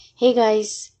Hey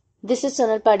guys, this is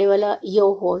Sonal Padiwala,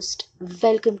 your host.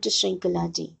 Welcome to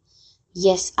Shrinkalaji.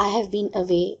 Yes, I have been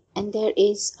away and there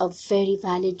is a very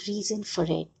valid reason for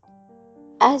it.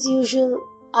 As usual,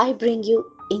 I bring you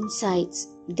insights.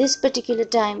 This particular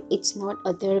time, it's not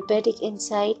a therapeutic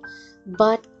insight,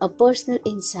 but a personal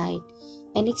insight,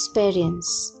 an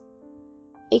experience.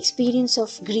 Experience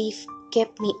of grief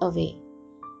kept me away.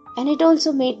 And it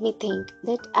also made me think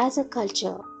that as a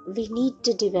culture, we need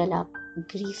to develop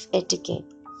grief etiquette.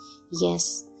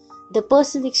 Yes, the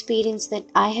personal experience that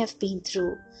I have been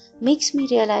through makes me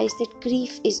realize that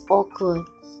grief is awkward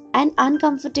and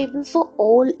uncomfortable for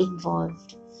all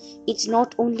involved. It's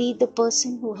not only the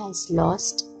person who has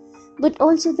lost, but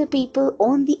also the people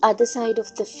on the other side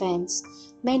of the fence.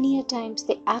 Many a times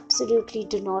they absolutely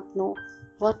do not know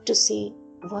what to say,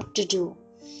 what to do,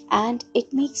 and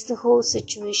it makes the whole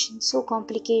situation so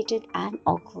complicated and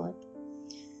awkward.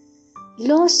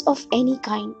 Loss of any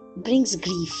kind brings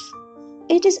grief.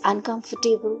 It is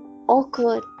uncomfortable,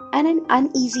 awkward, and an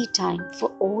uneasy time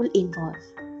for all involved.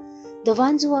 The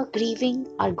ones who are grieving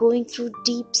are going through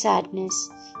deep sadness,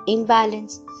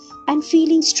 imbalance, and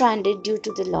feeling stranded due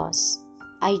to the loss.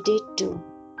 I did too.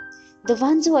 The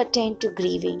ones who attend to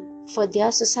grieving, for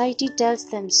their society tells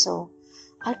them so,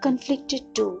 are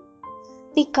conflicted too.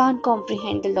 They can't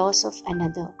comprehend the loss of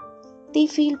another. They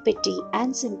feel pity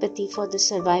and sympathy for the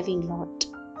surviving lot.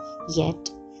 Yet,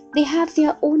 they have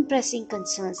their own pressing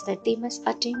concerns that they must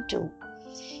attend to.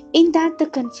 In that, the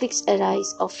conflicts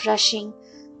arise of rushing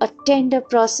a tender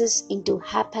process into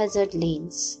haphazard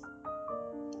lanes.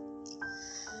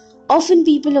 Often,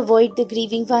 people avoid the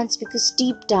grieving ones because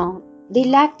deep down they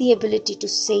lack the ability to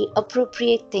say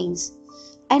appropriate things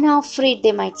and are afraid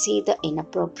they might say the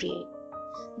inappropriate.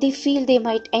 They feel they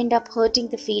might end up hurting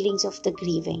the feelings of the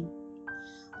grieving.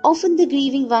 Often the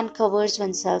grieving one covers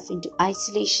oneself into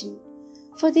isolation,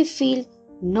 for they feel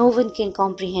no one can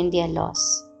comprehend their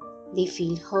loss. They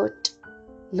feel hurt,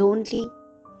 lonely,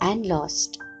 and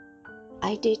lost.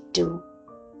 I did too.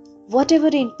 Whatever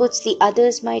inputs the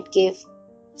others might give,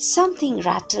 something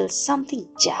rattles, something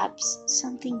jabs,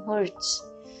 something hurts.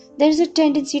 There is a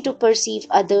tendency to perceive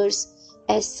others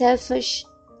as selfish,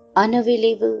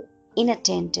 unavailable,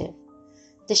 inattentive.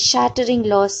 The shattering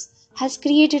loss has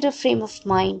created a frame of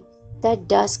mind that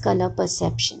does color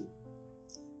perception.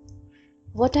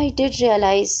 What I did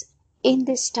realize in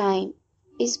this time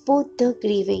is both the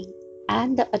grieving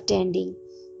and the attending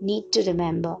need to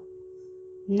remember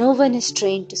no one is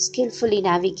trained to skillfully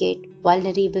navigate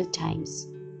vulnerable times.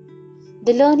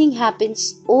 The learning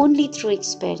happens only through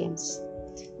experience.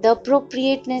 The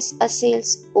appropriateness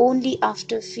assails only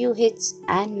after few hits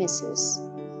and misses.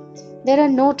 There are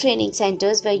no training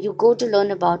centers where you go to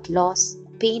learn about loss,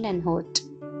 pain, and hurt.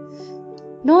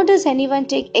 Nor does anyone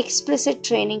take explicit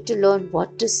training to learn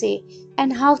what to say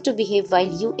and how to behave while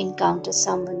you encounter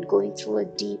someone going through a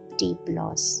deep, deep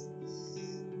loss.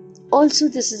 Also,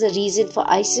 this is a reason for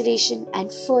isolation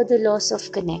and further loss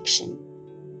of connection.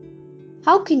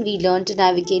 How can we learn to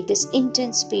navigate this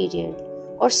intense period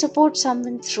or support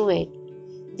someone through it?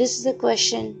 This is a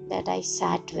question that I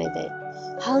sat with it.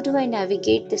 How do I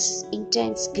navigate this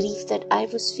intense grief that I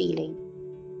was feeling?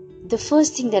 The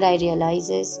first thing that I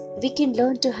realize is we can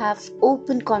learn to have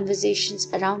open conversations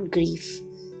around grief,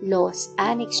 loss,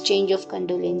 and exchange of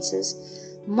condolences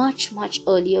much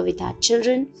earlier with our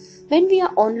children when we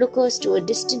are onlookers to a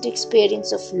distant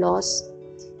experience of loss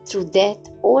through death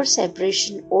or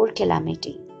separation or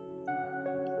calamity.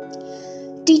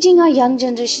 Teaching our young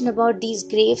generation about these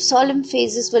grave, solemn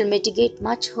phases will mitigate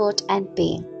much hurt and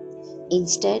pain.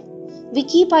 Instead, we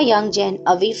keep our young gen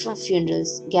away from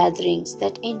funerals, gatherings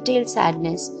that entail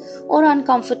sadness or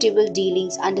uncomfortable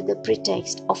dealings under the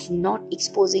pretext of not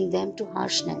exposing them to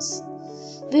harshness.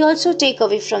 We also take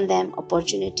away from them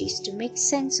opportunities to make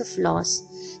sense of loss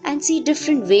and see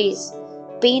different ways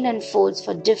pain unfolds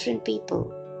for different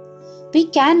people. We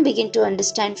can begin to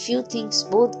understand few things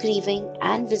both grieving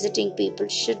and visiting people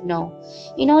should know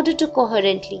in order to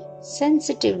coherently,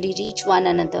 sensitively reach one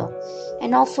another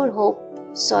and offer hope,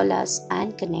 solace,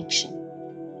 and connection.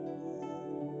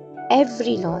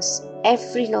 Every loss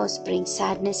brings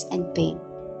sadness and pain.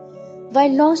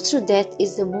 While loss through death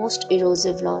is the most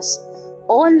erosive loss,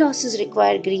 all losses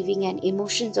require grieving and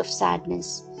emotions of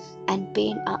sadness and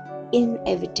pain are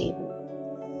inevitable.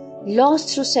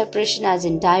 Loss through separation as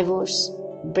in divorce,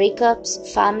 breakups,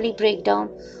 family breakdown,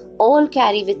 all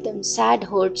carry with them sad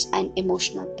hurts and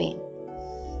emotional pain.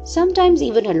 Sometimes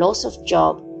even a loss of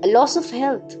job, a loss of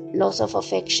health, loss of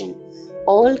affection,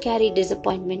 all carry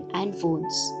disappointment and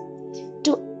wounds.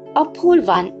 To uphold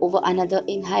one over another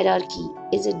in hierarchy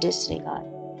is a disregard.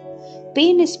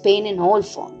 Pain is pain in all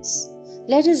forms.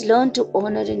 Let us learn to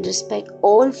honor and respect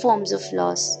all forms of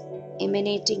loss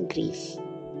emanating grief.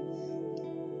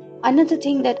 Another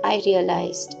thing that I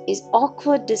realized is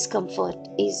awkward discomfort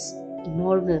is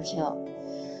normal here.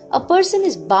 A person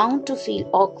is bound to feel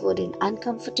awkward and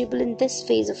uncomfortable in this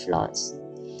phase of loss.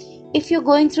 If you're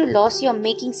going through loss, you're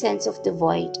making sense of the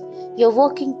void. You're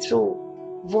working through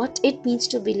what it means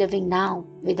to be living now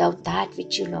without that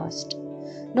which you lost.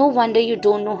 No wonder you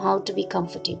don't know how to be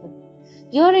comfortable.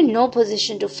 You're in no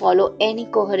position to follow any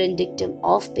coherent dictum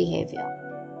of behavior.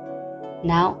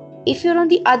 Now, if you're on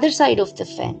the other side of the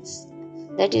fence,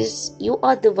 that is, you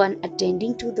are the one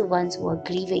attending to the ones who are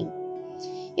grieving.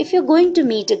 If you're going to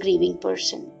meet a grieving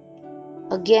person,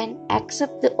 again,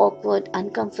 accept the awkward,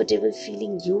 uncomfortable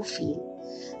feeling you feel.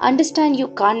 Understand you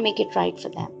can't make it right for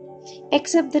them.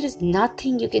 Except there is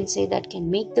nothing you can say that can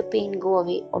make the pain go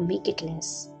away or make it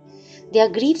less. Their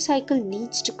grief cycle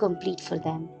needs to complete for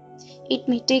them. It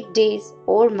may take days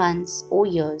or months or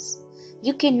years.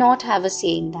 You cannot have a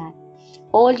say in that.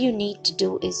 All you need to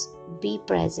do is be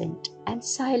present and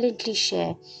silently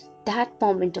share that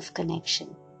moment of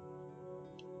connection.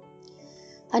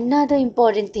 Another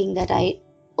important thing that I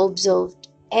observed,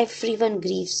 everyone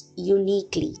grieves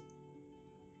uniquely.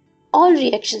 All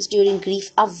reactions during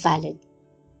grief are valid.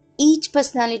 Each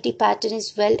personality pattern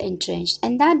is well entrenched,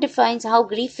 and that defines how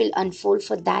grief will unfold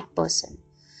for that person.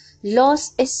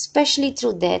 Loss, especially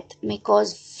through death, may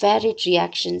cause varied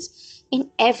reactions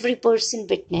in every person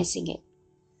witnessing it.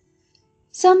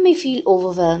 Some may feel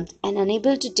overwhelmed and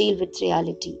unable to deal with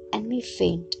reality and may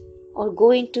faint or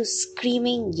go into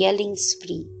screaming, yelling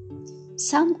spree.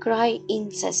 Some cry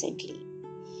incessantly.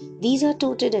 These are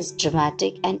touted as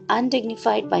dramatic and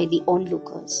undignified by the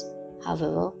onlookers.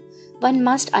 However, one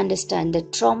must understand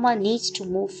that trauma needs to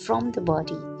move from the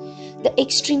body. The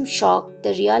extreme shock,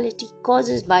 the reality,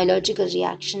 causes biological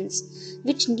reactions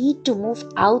which need to move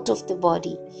out of the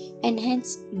body and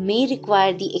hence may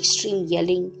require the extreme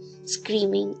yelling,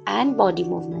 screaming, and body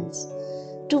movements.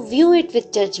 To view it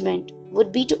with judgment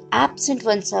would be to absent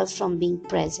oneself from being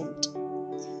present.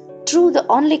 True, the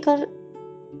onlooker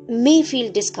may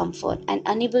feel discomfort and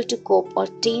unable to cope or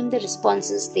tame the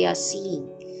responses they are seeing.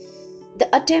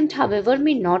 The attempt, however,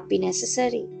 may not be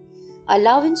necessary.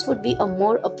 Allowance would be a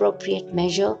more appropriate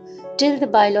measure till the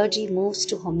biology moves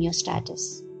to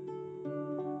homeostasis.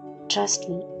 Trust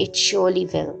me, it surely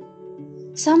will.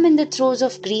 Some in the throes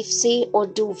of grief say or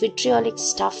do vitriolic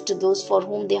stuff to those for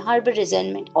whom they harbor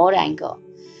resentment or anger.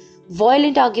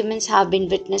 Violent arguments have been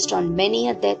witnessed on many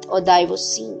a death or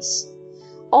divorce scenes.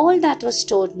 All that was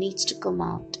stored needs to come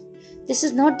out. This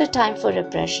is not the time for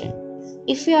repression.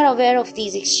 If we are aware of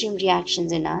these extreme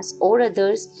reactions in us or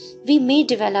others, we may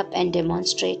develop and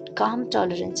demonstrate calm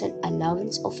tolerance and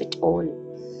allowance of it all.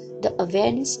 The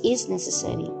awareness is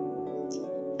necessary.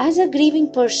 As a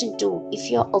grieving person too, if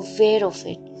you are aware of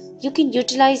it, you can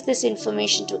utilize this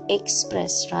information to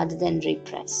express rather than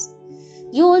repress.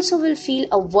 You also will feel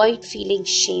a void feeling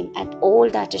shame at all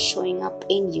that is showing up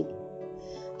in you.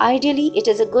 Ideally, it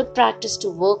is a good practice to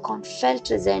work on felt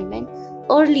resentment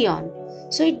early on,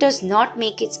 so it does not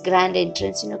make its grand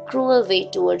entrance in a cruel way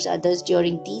towards others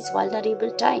during these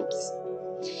vulnerable times.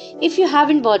 If you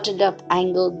haven't bottled up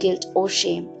anger, guilt, or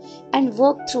shame and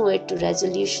worked through it to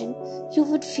resolution, you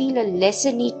would feel a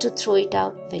lesser need to throw it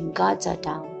out when guards are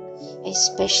down,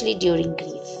 especially during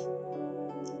grief.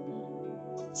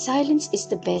 Silence is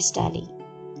the best ally.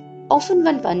 Often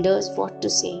one wonders what to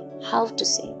say, how to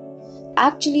say.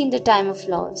 Actually, in the time of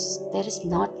loss, there is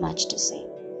not much to say.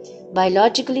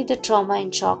 Biologically, the trauma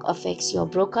and shock affects your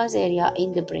Broca's area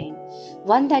in the brain,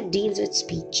 one that deals with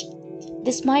speech.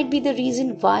 This might be the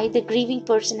reason why the grieving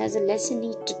person has a lesser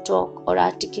need to talk or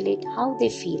articulate how they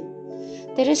feel.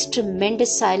 There is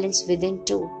tremendous silence within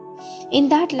too. In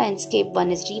that landscape,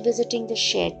 one is revisiting the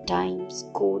shared times,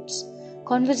 quotes,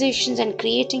 conversations, and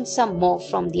creating some more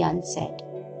from the unsaid.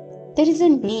 There is a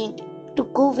need to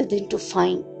go within to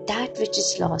find that which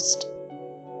is lost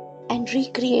and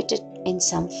recreate it in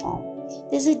some form.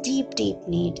 There's a deep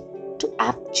need to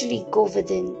actually go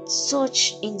within,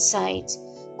 search insights,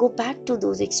 go back to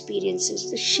those experiences,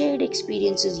 the shared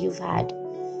experiences you've had,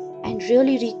 and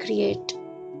really recreate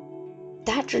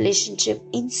that relationship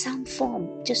in some form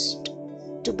just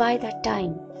to buy that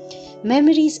time.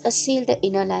 Memories assail the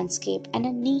inner landscape and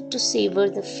a need to savor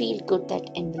the feel good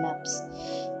that envelops.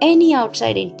 Any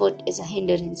outside input is a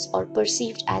hindrance or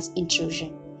perceived as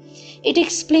intrusion. It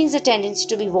explains the tendency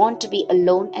to want to be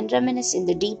alone and reminisce in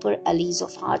the deeper alleys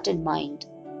of heart and mind.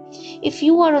 If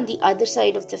you are on the other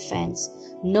side of the fence,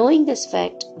 knowing this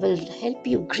fact will help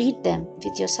you greet them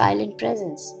with your silent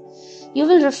presence. You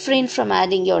will refrain from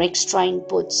adding your extra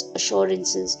inputs,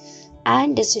 assurances,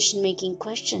 and decision making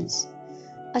questions.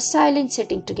 A silent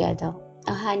sitting together,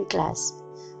 a hand clasp,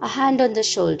 a hand on the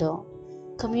shoulder,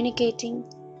 communicating,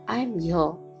 I'm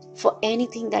here for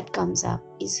anything that comes up,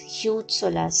 is huge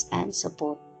solace and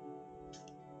support.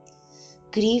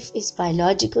 Grief is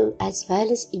biological as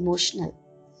well as emotional.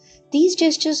 These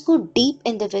gestures go deep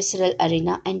in the visceral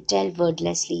arena and tell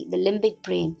wordlessly the limbic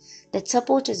brain that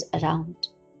support is around.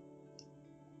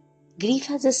 Grief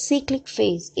has a cyclic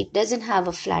phase, it doesn't have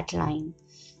a flat line.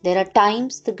 There are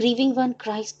times the grieving one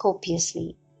cries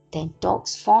copiously, then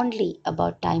talks fondly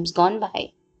about times gone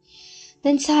by,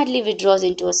 then sadly withdraws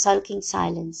into a sulking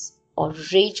silence or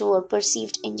rage over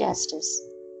perceived injustice.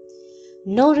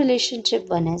 No relationship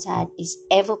one has had is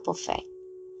ever perfect.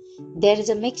 There is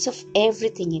a mix of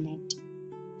everything in it.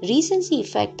 Recency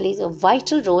effect plays a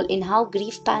vital role in how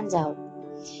grief pans out.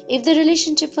 If the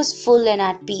relationship was full and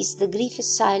at peace, the grief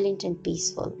is silent and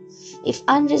peaceful. If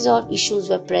unresolved issues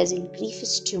were present, grief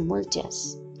is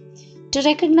tumultuous. To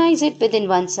recognize it within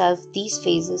oneself, these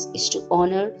phases, is to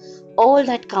honor all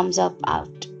that comes up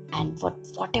out and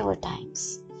whatever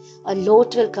times. A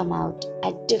lot will come out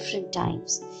at different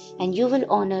times, and you will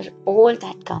honor all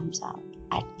that comes out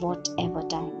at whatever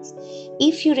times.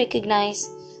 If you recognize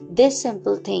this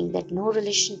simple thing that no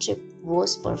relationship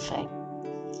was perfect,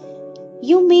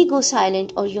 you may go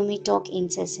silent or you may talk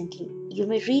incessantly. You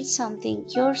may read something,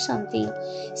 hear something,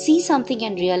 see something,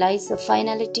 and realize the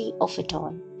finality of it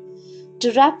all.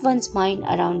 To wrap one's mind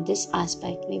around this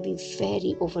aspect may be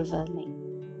very overwhelming.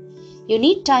 You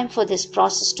need time for this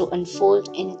process to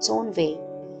unfold in its own way.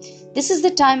 This is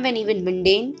the time when even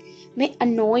mundane may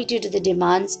annoy due to the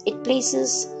demands it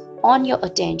places on your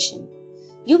attention.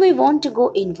 You may want to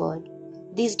go inward.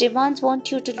 These demands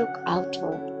want you to look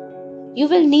outward. You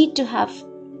will need to have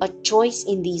a choice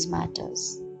in these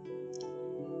matters.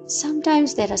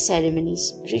 Sometimes there are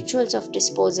ceremonies, rituals of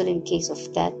disposal in case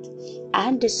of death,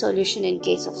 and dissolution in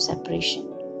case of separation.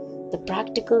 The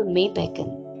practical may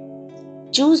beckon.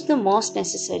 Choose the most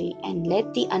necessary and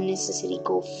let the unnecessary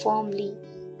go firmly,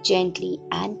 gently,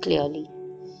 and clearly.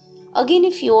 Again,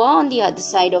 if you are on the other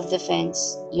side of the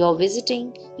fence, you're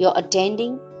visiting, you're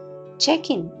attending, check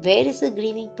in. Where is the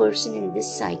grieving person in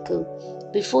this cycle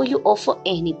before you offer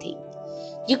anything?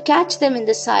 You catch them in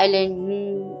the silent,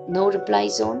 no reply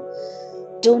zone.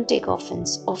 Don't take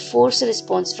offense or force a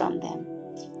response from them.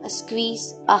 A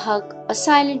squeeze, a hug, a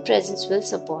silent presence will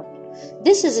support.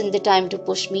 This isn't the time to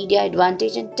push media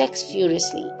advantage and text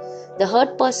furiously. The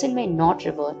hurt person may not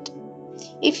revert.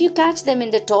 If you catch them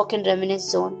in the talk and reminisce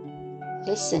zone,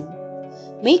 listen.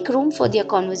 Make room for their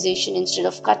conversation instead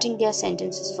of cutting their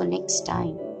sentences for next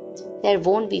time. There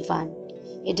won't be one.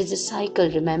 It is a cycle,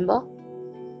 remember?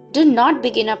 Do not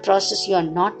begin a process you are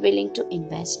not willing to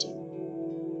invest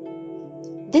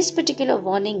in. This particular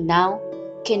warning now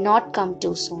cannot come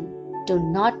too soon. Do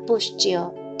not push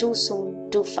cheer too soon,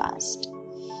 too fast.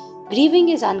 Grieving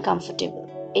is uncomfortable.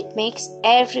 It makes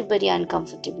everybody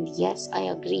uncomfortable. Yes, I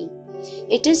agree.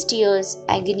 It is tears,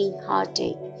 agony,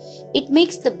 heartache. It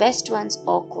makes the best ones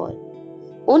awkward.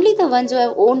 Only the ones who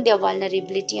have owned their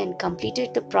vulnerability and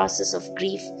completed the process of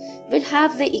grief will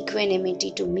have the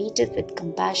equanimity to meet it with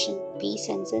compassion, peace,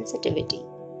 and sensitivity.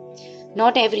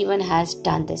 Not everyone has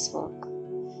done this work.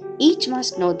 Each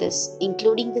must know this,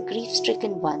 including the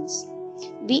grief-stricken ones.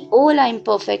 We all are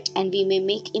imperfect and we may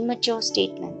make immature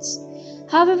statements.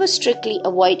 However, strictly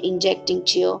avoid injecting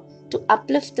cheer to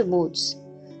uplift the moods.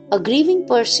 A grieving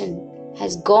person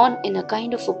has gone in a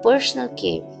kind of a personal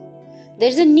cave. There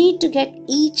is a need to get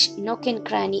each nook and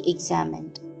cranny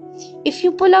examined. If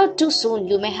you pull out too soon,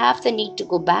 you may have the need to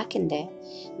go back in there.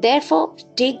 Therefore,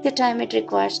 take the time it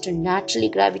requires to naturally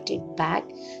gravitate back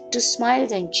to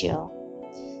smiles and cheer.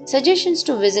 Suggestions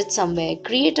to visit somewhere,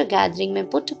 create a gathering may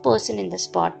put a person in the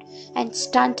spot and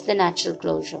stunt the natural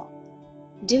closure.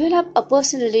 Develop a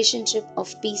personal relationship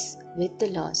of peace with the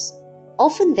loss.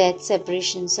 Often death,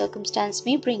 separation, circumstance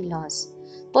may bring loss.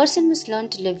 Person must learn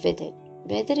to live with it.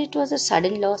 Whether it was a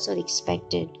sudden loss or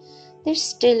expected, there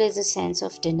still is a sense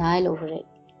of denial over it.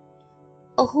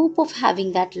 A hope of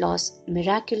having that loss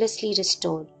miraculously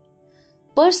restored.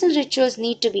 Personal rituals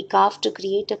need to be carved to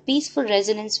create a peaceful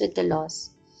resonance with the loss.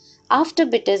 After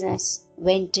bitterness,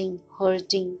 venting,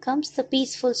 hurting comes the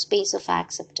peaceful space of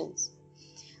acceptance.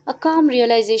 A calm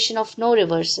realization of no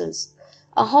reversals,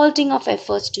 a halting of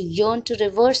efforts to yearn to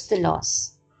reverse the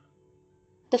loss.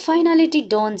 The finality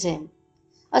dawns in.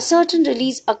 A certain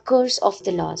release occurs of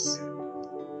the loss.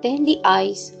 Then the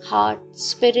eyes, heart,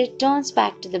 spirit turns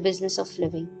back to the business of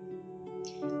living.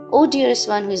 O dearest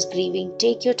one who is grieving,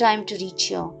 take your time to reach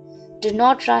here. Do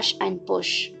not rush and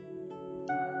push.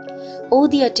 Oh,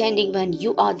 the attending one,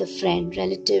 you are the friend,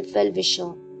 relative, well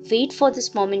wisher. Wait for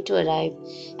this moment to arrive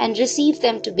and receive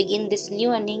them to begin this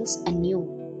new innings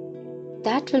anew.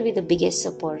 That will be the biggest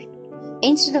support.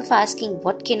 Instead of asking,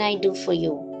 what can I do for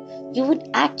you? You would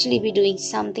actually be doing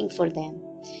something for them.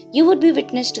 You would be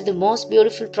witness to the most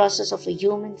beautiful process of a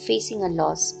human facing a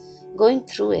loss, going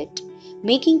through it,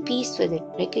 making peace with it,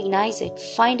 recognize it,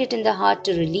 find it in the heart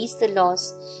to release the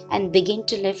loss and begin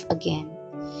to live again.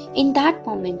 In that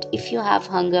moment, if you have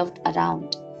hung out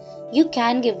around, you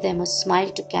can give them a smile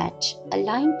to catch, a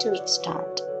line to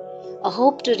start, a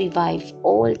hope to revive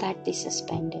all that they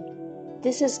suspended.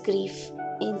 This is grief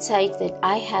insight that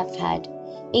I have had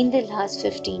in the last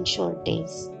 15 short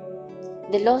days.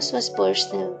 The loss was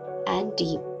personal and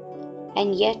deep,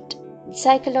 and yet the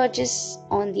psychologist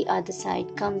on the other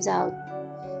side comes out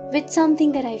with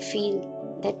something that I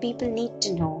feel that people need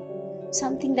to know,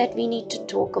 something that we need to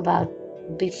talk about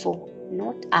before,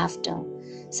 not after,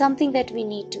 something that we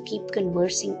need to keep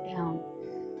conversing around.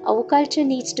 Our culture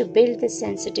needs to build this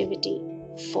sensitivity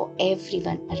for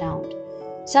everyone around.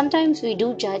 Sometimes we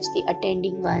do judge the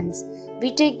attending ones.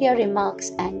 We take their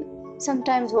remarks and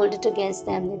sometimes hold it against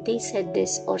them that they said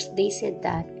this or they said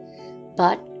that.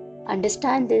 But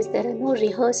understand this, there are no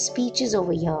rehearsed speeches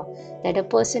over here that a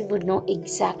person would know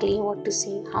exactly what to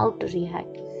say, how to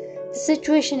react. The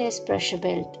situation is pressure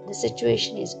built, the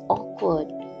situation is awkward,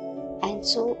 and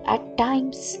so at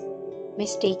times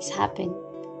mistakes happen.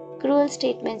 Cruel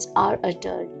statements are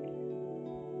uttered,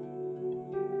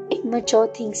 immature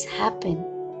things happen,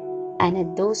 and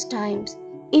at those times,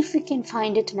 if we can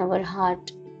find it in our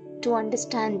heart to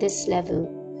understand this level,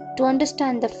 to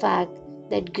understand the fact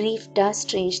that grief does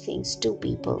strange things to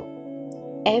people,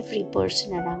 every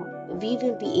person around, we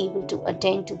will be able to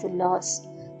attend to the loss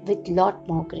with lot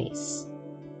more grace.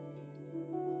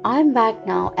 I'm back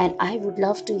now and I would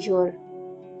love to hear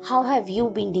how have you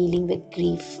been dealing with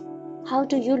grief? How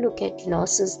do you look at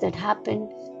losses that happen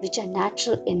which are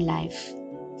natural in life?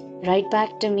 Write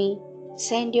back to me,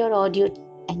 send your audio,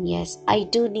 and yes, I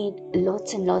do need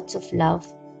lots and lots of love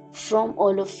from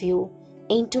all of you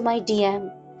into my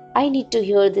DM. I need to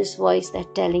hear this voice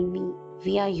that telling me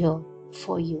we are here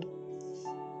for you.